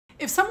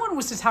If someone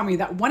was to tell me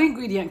that one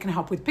ingredient can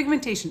help with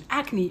pigmentation,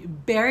 acne,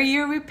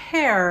 barrier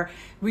repair,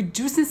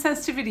 reducing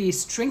sensitivity,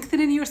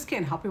 strengthening your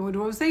skin, helping with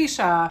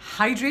rosacea,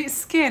 hydrate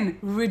skin,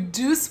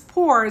 reduce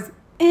pores,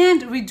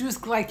 and reduce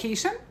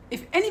glycation,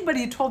 if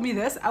anybody told me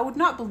this, I would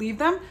not believe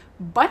them,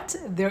 but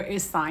there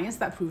is science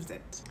that proves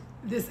it.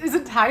 This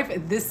isn't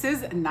hype, this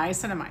is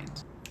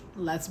niacinamide.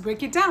 Let's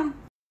break it down.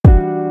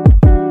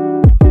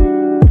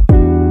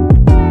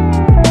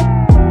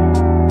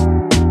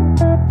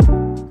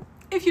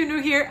 If you're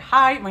new here,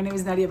 hi, my name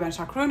is Nadia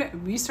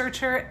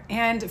researcher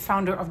and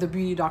founder of the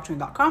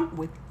beautydoctrine.com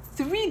with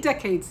 3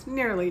 decades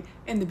nearly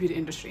in the beauty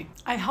industry.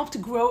 I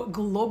helped grow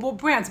global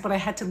brands, but I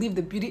had to leave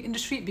the beauty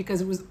industry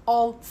because it was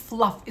all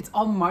fluff. It's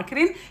all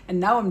marketing. And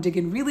now I'm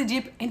digging really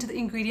deep into the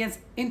ingredients,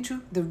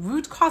 into the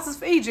root causes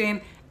of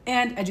aging,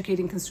 and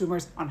educating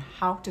consumers on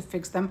how to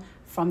fix them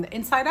from the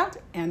inside out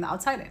and the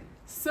outside in.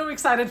 So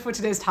excited for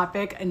today's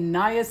topic,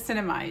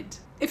 niacinamide.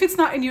 If it's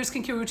not in your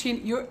skincare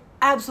routine, you're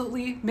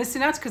absolutely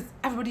missing out because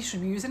everybody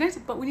should be using it,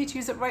 but we need to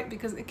use it right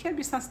because it can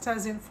be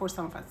sensitizing for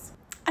some of us.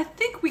 I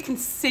think we can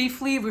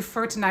safely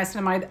refer to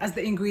niacinamide as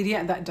the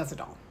ingredient that does it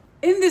all.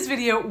 In this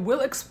video,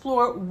 we'll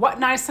explore what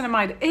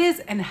niacinamide is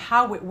and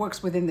how it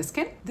works within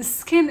the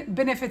skin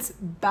benefits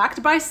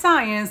backed by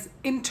science,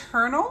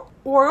 internal,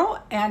 oral,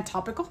 and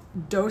topical,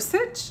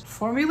 dosage,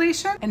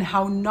 formulation, and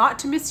how not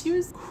to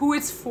misuse, who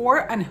it's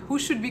for, and who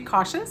should be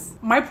cautious,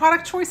 my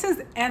product choices,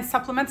 and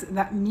supplements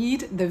that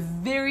meet the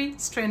very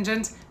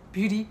stringent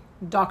Beauty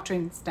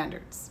Doctrine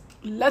standards.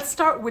 Let's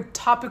start with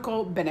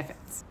topical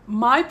benefits.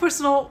 My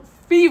personal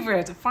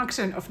favorite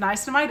function of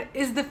niacinamide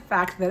is the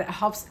fact that it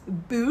helps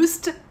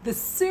boost the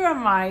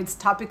ceramides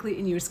topically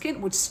in your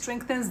skin, which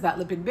strengthens that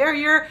lipid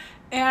barrier.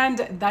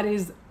 And that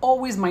is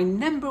always my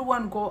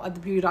 #1 goal at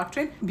the Beauty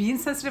Doctrine, being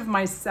sensitive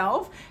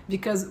myself,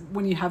 because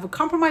when you have a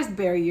compromised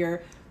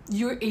barrier,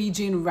 you're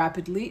aging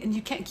rapidly and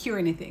you can't cure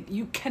anything.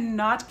 You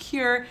cannot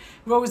cure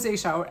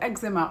rosacea or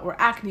eczema or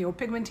acne or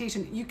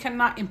pigmentation. You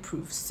cannot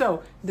improve.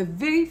 So the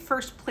very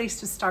first place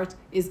to start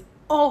is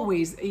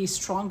always a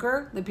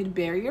stronger lipid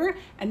barrier,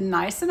 and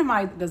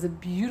niacinamide does a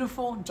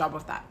beautiful job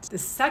of that. The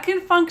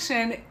second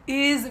function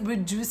is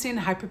reducing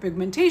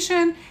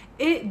hyperpigmentation.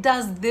 It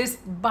does this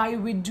by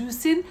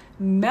reducing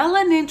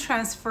melanin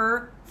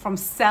transfer from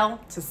cell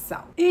to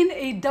cell. In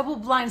a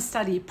double-blind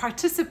study,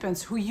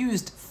 participants who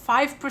used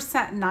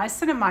 5%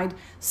 niacinamide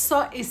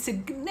saw a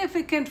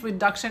significant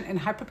reduction in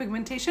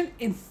hyperpigmentation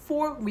in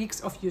 4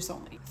 weeks of use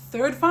only.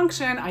 Third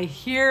function, I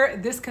hear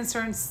this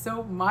concern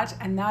so much,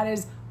 and that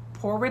is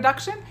pore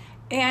reduction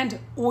and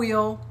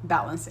oil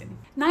balancing.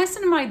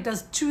 Niacinamide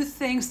does 2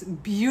 things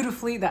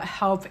beautifully that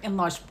help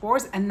enlarge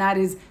pores, and that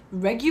is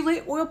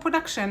regulate oil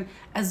production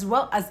as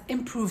well as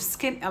improve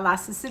skin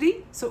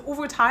elasticity. So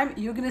over time,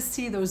 you're gonna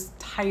see those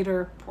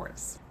tighter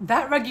pores.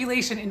 That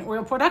regulation in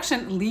oil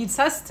production leads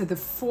us to the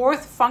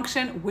 4th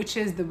function, which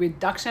is the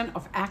reduction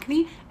of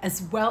acne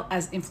as well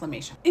as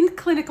inflammation. In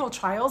clinical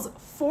trials,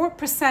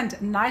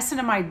 4%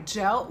 niacinamide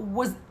gel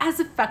was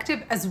as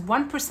effective as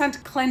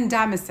 1%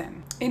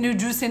 clindamycin in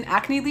reducing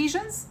acne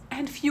lesions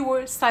and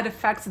fewer side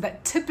effects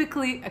that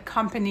typically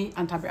accompany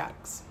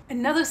antibiotics.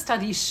 Another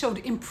study showed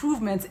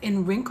improvements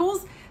in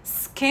wrinkles,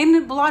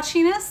 skin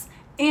blotchiness,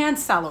 and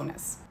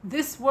sallowness.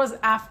 This was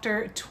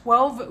after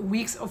 12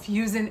 weeks of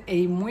using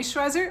a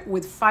moisturizer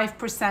with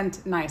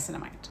 5%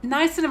 niacinamide.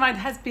 Niacinamide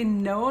has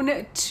been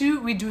known to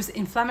reduce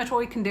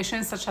inflammatory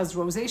conditions such as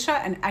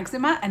rosacea and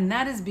eczema, and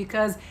that is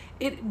because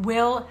it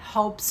will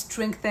help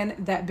strengthen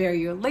that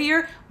barrier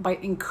layer by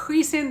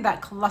increasing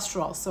that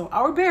cholesterol. So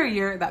our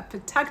barrier, that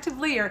protective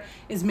layer,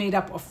 is made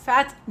up of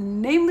fat,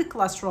 namely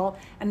cholesterol,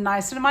 and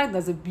niacinamide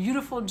does a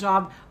beautiful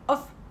job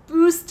of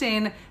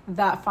boosting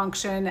that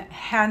function,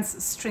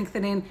 hence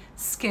strengthening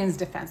skin's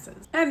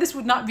defenses. And this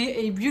would not be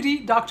a beauty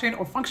doctrine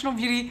or functional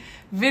beauty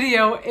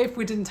video if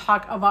we didn't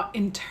talk about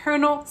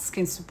internal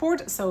skin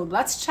support. So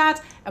let's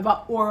chat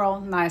about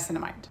oral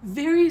niacinamide.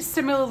 Very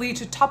similarly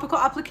to topical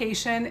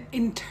application,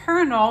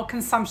 internal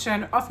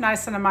consumption of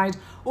niacinamide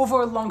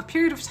over a long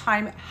period of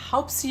time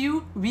helps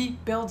you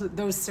rebuild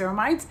those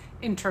ceramides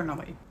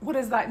internally. What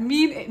does that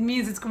mean? It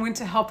means it's going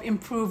to help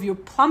improve your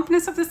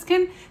plumpness of the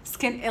skin,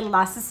 skin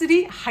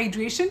elasticity,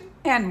 hydration,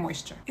 and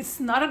moisture. It's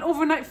not an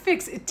overnight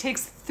fix. It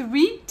takes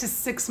 3 to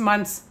 6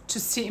 months to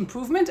see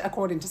improvement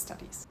according to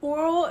studies.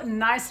 Oral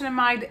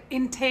niacinamide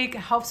intake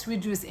helps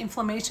reduce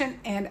inflammation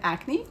and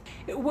acne.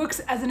 It works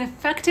as an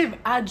effective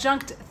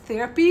adjunct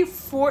therapy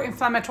for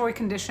inflammatory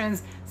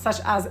conditions such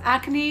as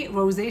acne,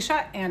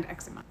 rosacea, and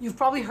eczema. You've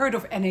probably heard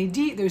of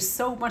NAD. There's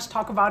so much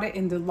talk about it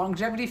in the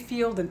longevity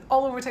field and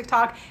all over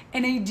TikTok.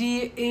 NAD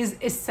is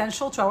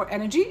essential to our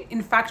energy.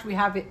 In fact, we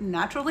have it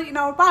naturally in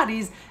our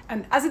bodies,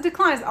 and as it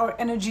declines, our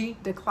energy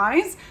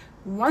declines.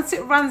 Once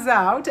it runs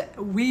out,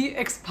 we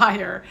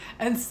expire.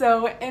 And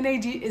so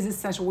NAD is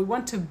essential. We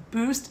want to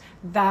boost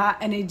that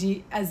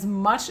NAD as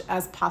much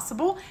as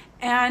possible,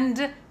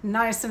 and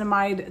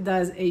niacinamide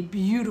does a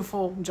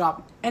beautiful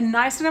job. And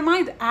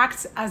niacinamide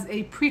acts as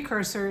a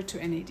precursor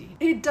to NAD.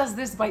 It does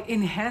this by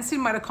enhancing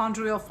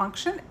mitochondrial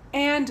function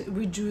and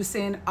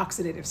reducing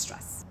oxidative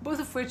stress, both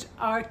of which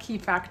are key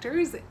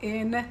factors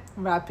in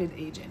rapid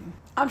aging.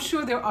 I'm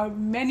sure there are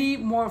many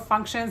more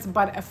functions,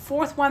 but a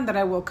fourth one that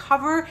I will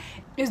cover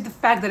is the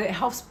fact that it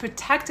helps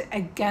protect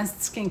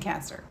against skin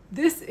cancer.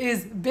 This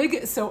is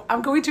big, so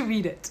I'm going to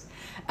read it.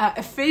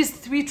 A phase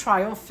 3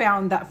 trial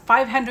found that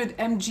 500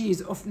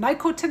 mg of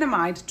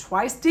nicotinamide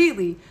twice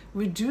daily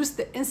reduced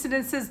the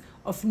incidences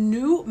of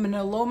new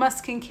melanoma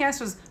skin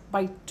cancers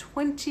by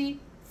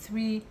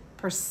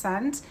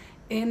 23%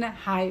 in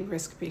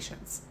high-risk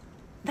patients.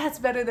 That's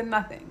better than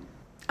nothing.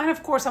 And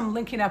of course, I'm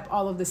linking up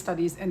all of the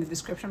studies in the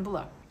description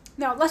below.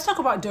 Now, let's talk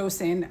about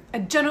dosing. A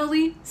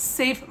generally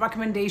safe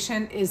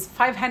recommendation is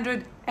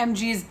 500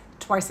 mg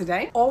twice a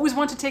day. Always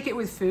want to take it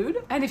with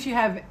food. And if you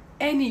have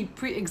any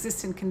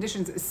pre-existing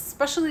conditions,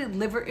 especially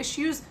liver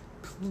issues,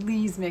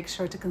 please make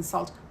sure to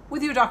consult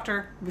with your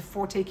doctor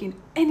before taking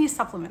any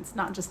supplements,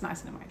 not just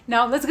niacinamide.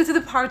 Now, let's get to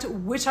the part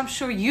which I'm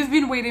sure you've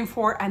been waiting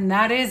for, and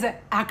that is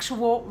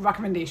actual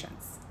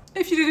recommendations.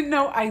 If you didn't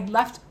know, I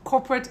left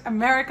corporate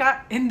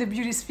America in the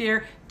beauty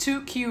sphere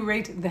to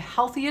curate the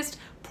healthiest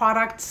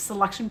product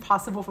selection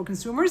possible for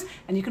consumers,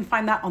 and you can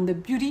find that on the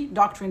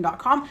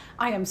beautydoctrine.com.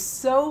 I am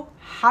so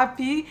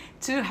happy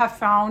to have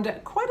found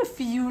quite a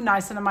few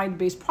niacinamide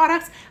based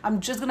products. I'm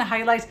just going to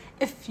highlight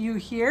a few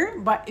here,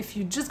 but if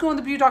you just go on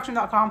the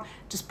beautydoctrine.com,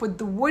 just put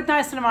the word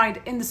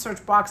niacinamide in the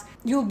search box,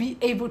 you'll be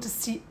able to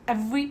see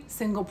every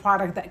single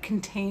product that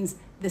contains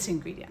this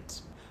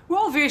ingredient. We're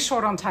all very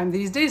short on time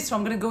these days, so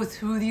I'm going to go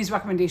through these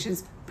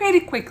recommendations pretty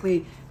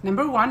quickly.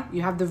 Number one,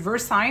 you have the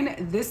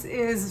Versine. This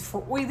is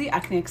for oily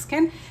acneic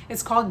skin.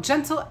 It's called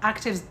Gentle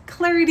Actives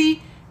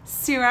Clarity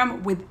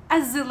Serum with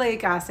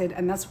azelaic acid,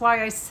 and that's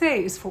why I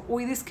say it's for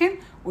oily skin,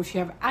 or if you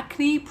have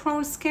acne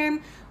prone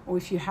skin, or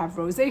if you have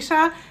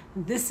rosacea,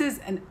 this is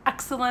an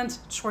excellent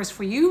choice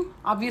for you.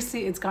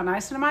 Obviously, it's got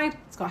niacinamide,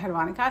 it's got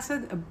hyaluronic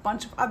acid, a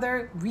bunch of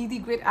other really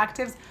great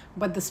actives,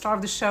 but the star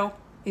of the show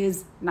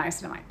is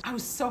niacinamide. I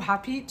was so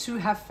happy to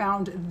have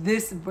found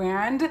this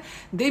brand.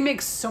 They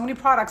make so many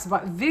products,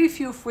 but very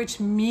few of which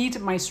meet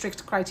my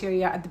strict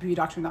criteria at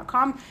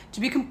thebeautydoctrine.com to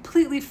be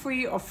completely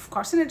free of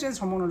carcinogens,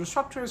 hormonal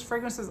disruptors,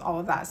 fragrances, all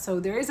of that. So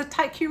there is a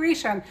tight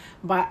curation,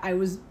 but I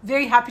was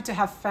very happy to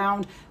have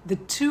found the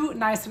 2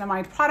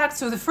 niacinamide products.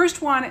 So the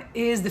first one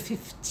is the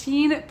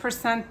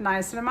 15%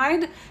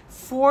 niacinamide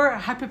for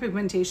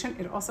hyperpigmentation.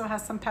 It also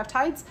has some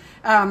peptides.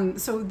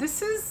 So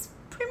this is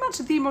pretty much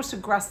the most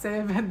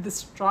aggressive, the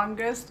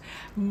strongest,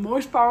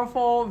 most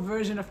powerful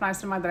version of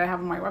niacinamide that I have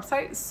on my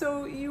website.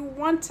 So you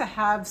want to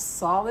have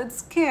solid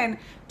skin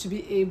to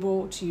be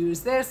able to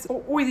use this,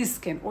 or oily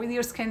skin.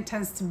 Oilier skin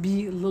tends to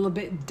be a little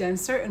bit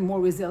denser and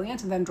more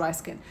resilient than dry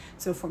skin.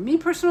 So for me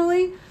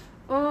personally,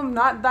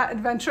 not that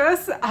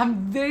adventurous.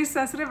 I'm very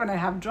sensitive and I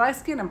have dry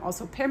skin. I'm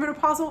also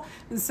perimenopausal.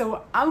 And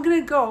so I'm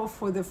gonna go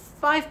for the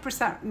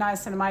 5%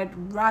 niacinamide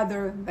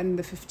rather than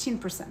the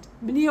 15%.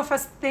 Many of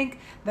us think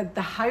that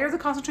the higher the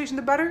concentration,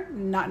 the better.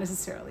 Not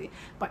necessarily.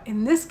 But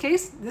in this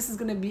case, this is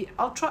gonna be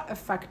ultra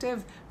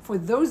effective for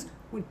those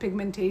with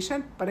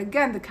pigmentation, but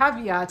again, the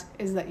caveat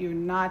is that you're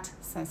not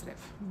sensitive.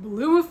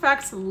 Bloom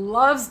Effects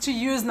loves to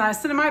use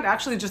niacinamide. I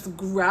actually just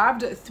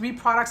grabbed 3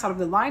 products out of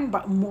the line,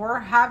 but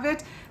more have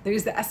it. There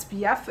is the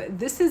SPF.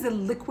 This is a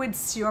liquid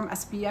serum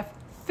SPF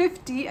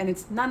 50, and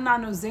it's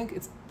non-nano zinc.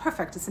 It's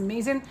perfect. It's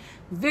amazing.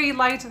 Very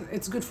light.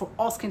 It's good for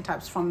all skin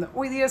types, from the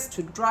oiliest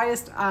to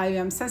driest. I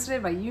am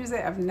sensitive. I use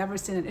it. I've never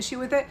seen an issue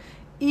with it.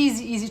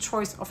 Easy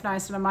choice of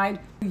niacinamide.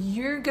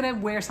 You're gonna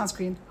wear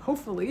sunscreen,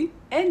 hopefully.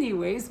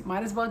 Anyways,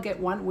 might as well get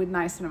one with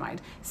niacinamide.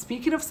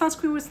 Speaking of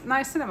sunscreen with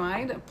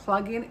niacinamide,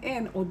 plugging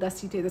in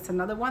Audacité. That's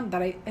another one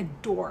that I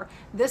adore.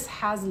 This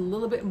has a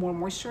little bit more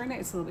moisture in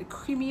it. It's a little bit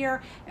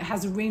creamier. It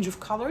has a range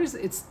of colors.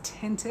 It's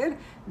tinted.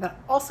 That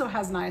also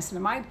has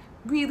niacinamide.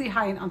 Really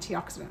high in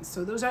antioxidants.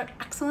 So those are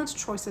excellent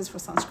choices for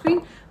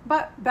sunscreen.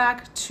 But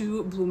back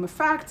to Bloom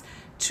Effect.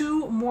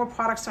 2 more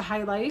products to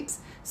highlight.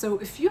 So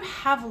if you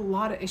have a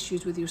lot of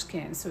issues with your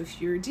skin, so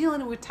if you're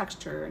dealing with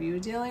texture and you're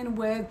dealing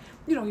with,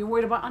 you're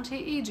worried about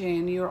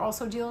anti-aging, you're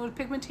also dealing with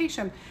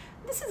pigmentation,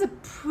 this is a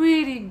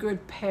pretty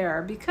good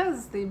pair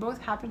because they both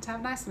happen to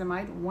have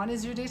niacinamide. One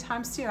is your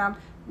daytime serum,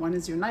 one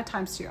is your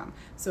nighttime serum.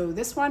 So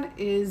this one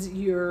is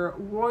your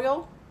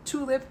Royal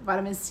Tulip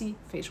Vitamin C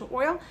Facial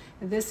Oil.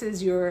 This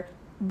is your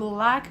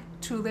Black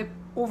Tulip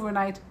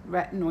Overnight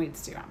Retinoid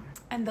Serum.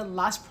 And the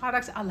last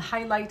product I'll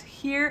highlight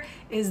here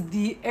is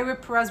the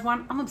Aeropress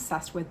one. I'm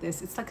obsessed with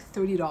this. It's like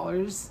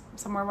 $30,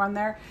 somewhere around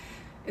there.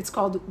 It's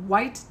called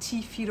White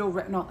Tea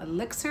Phyto-Retinol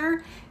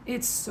Elixir.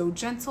 It's so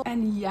gentle,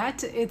 and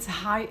yet it's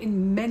high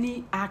in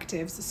many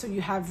actives. So you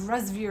have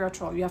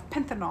resveratrol, you have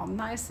panthenol,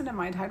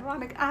 niacinamide,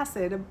 hyaluronic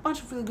acid, a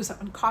bunch of really good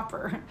stuff, and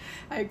copper.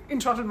 I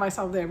interrupted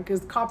myself there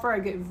because copper I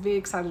get very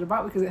excited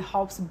about because it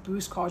helps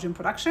boost collagen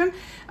production.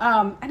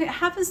 And it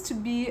happens to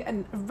be a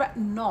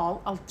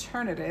retinol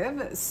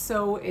alternative.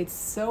 So it's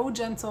so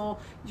gentle.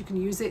 You can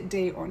use it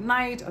day or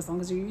night, as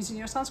long as you're using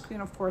your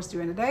sunscreen, of course,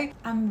 during the day.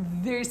 I'm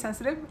very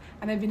sensitive,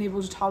 and I've been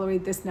able to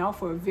tolerate this now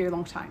for a very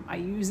long time. I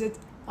use it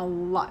a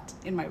lot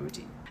in my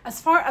routine. As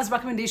far as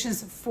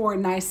recommendations for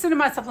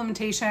niacinamide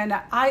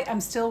supplementation, I am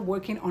still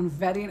working on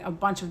vetting a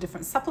bunch of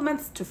different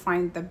supplements to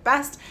find the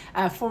best.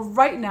 For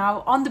right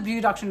now, on the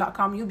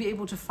beautydoctrine.com, you'll be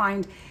able to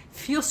find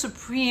Feel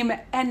Supreme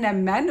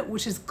NMN,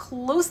 which is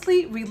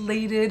closely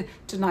related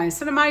to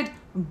niacinamide.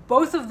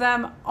 Both of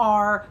them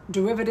are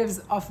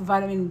derivatives of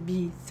vitamin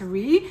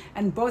B3,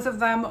 and both of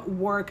them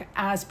work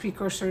as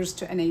precursors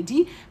to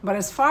NAD. But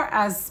as far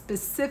as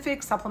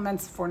specific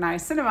supplements for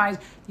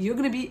niacinamide, you're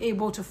going to be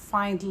able to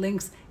find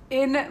links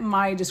in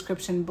my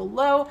description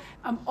below.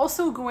 I'm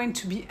also going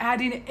to be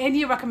adding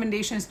any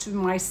recommendations to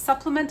my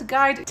supplement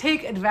guide.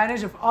 Take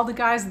advantage of all the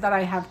guides that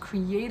I have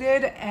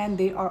created, and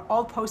they are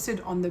all posted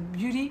on the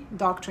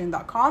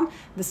beautydoctrine.com.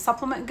 The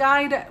supplement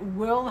guide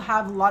will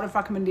have a lot of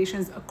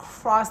recommendations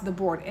across the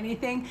board.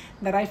 Anything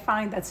that I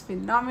find that's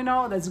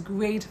phenomenal, that's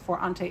great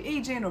for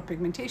anti-aging or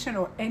pigmentation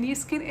or any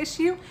skin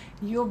issue,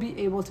 you'll be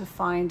able to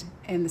find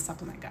in the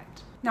supplement guide.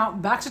 Now,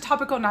 back to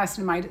topical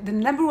niacinamide. The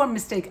number one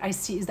mistake I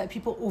see is that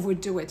people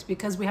overdo it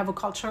because we have a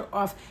culture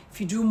of if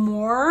you do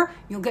more,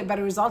 you'll get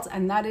better results.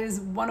 And that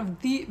is one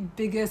of the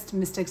biggest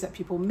mistakes that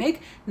people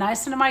make.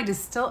 Niacinamide is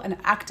still an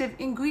active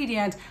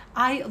ingredient.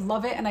 I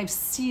love it. And I've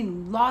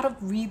seen a lot of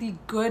really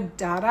good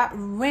data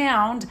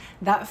around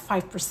that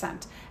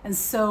 5%. And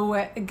so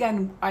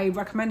again, I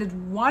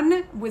recommended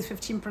one with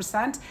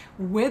 15%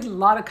 with a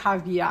lot of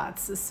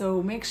caveats.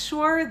 So make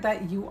sure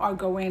that you are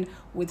going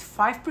with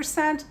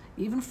 5%,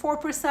 even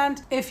 4%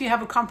 if you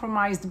have a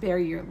compromised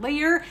barrier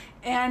layer,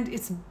 and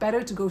it's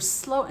better to go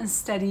slow and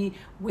steady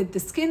with the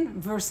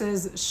skin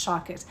versus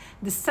shock it.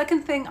 The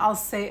second thing I'll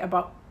say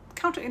about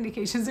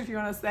counterindications, if you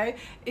want to say,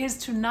 is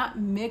to not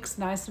mix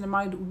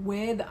niacinamide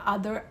with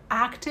other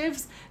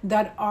actives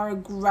that are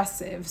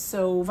aggressive.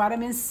 So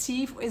vitamin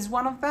C is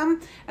one of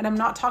them, and I'm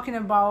not talking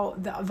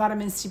about the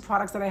vitamin C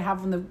products that I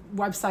have on the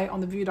website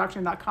on the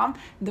beautydoctrine.com.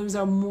 Those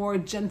are more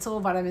gentle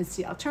vitamin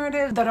C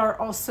alternatives that are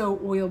also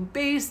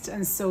oil-based,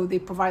 and so they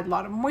provide a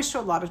lot of moisture,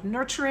 a lot of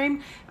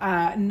nurturing,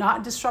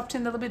 not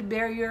disrupting the lipid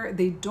barrier.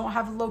 They don't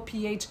have low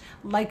pH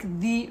like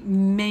the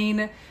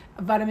main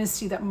vitamin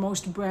C that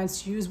most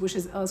brands use, which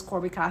is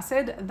L-ascorbic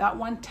acid. That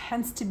one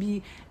tends to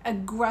be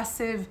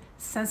aggressive,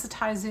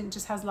 sensitizing,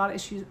 just has a lot of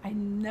issues. I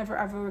never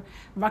ever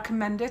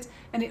recommend it.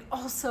 And it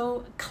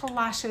also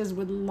clashes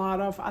with a lot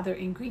of other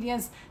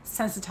ingredients,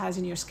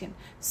 sensitizing your skin.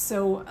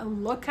 So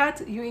look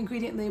at your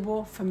ingredient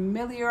label,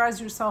 familiarize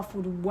yourself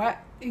with what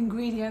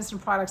ingredients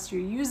and products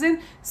you're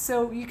using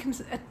so you can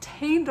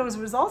attain those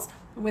results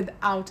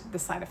without the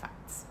side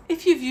effects.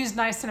 If you've used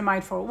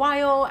niacinamide for a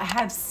while,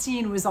 have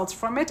seen results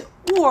from it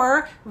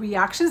or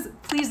reactions,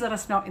 please let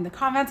us know in the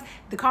comments.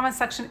 The comment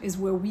section is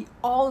where we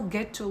all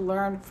get to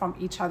learn from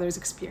each other's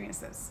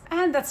experiences.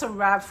 And that's a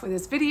wrap for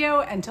this video.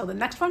 Until the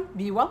next one,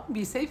 be well,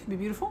 be safe, be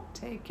beautiful,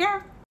 take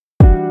care.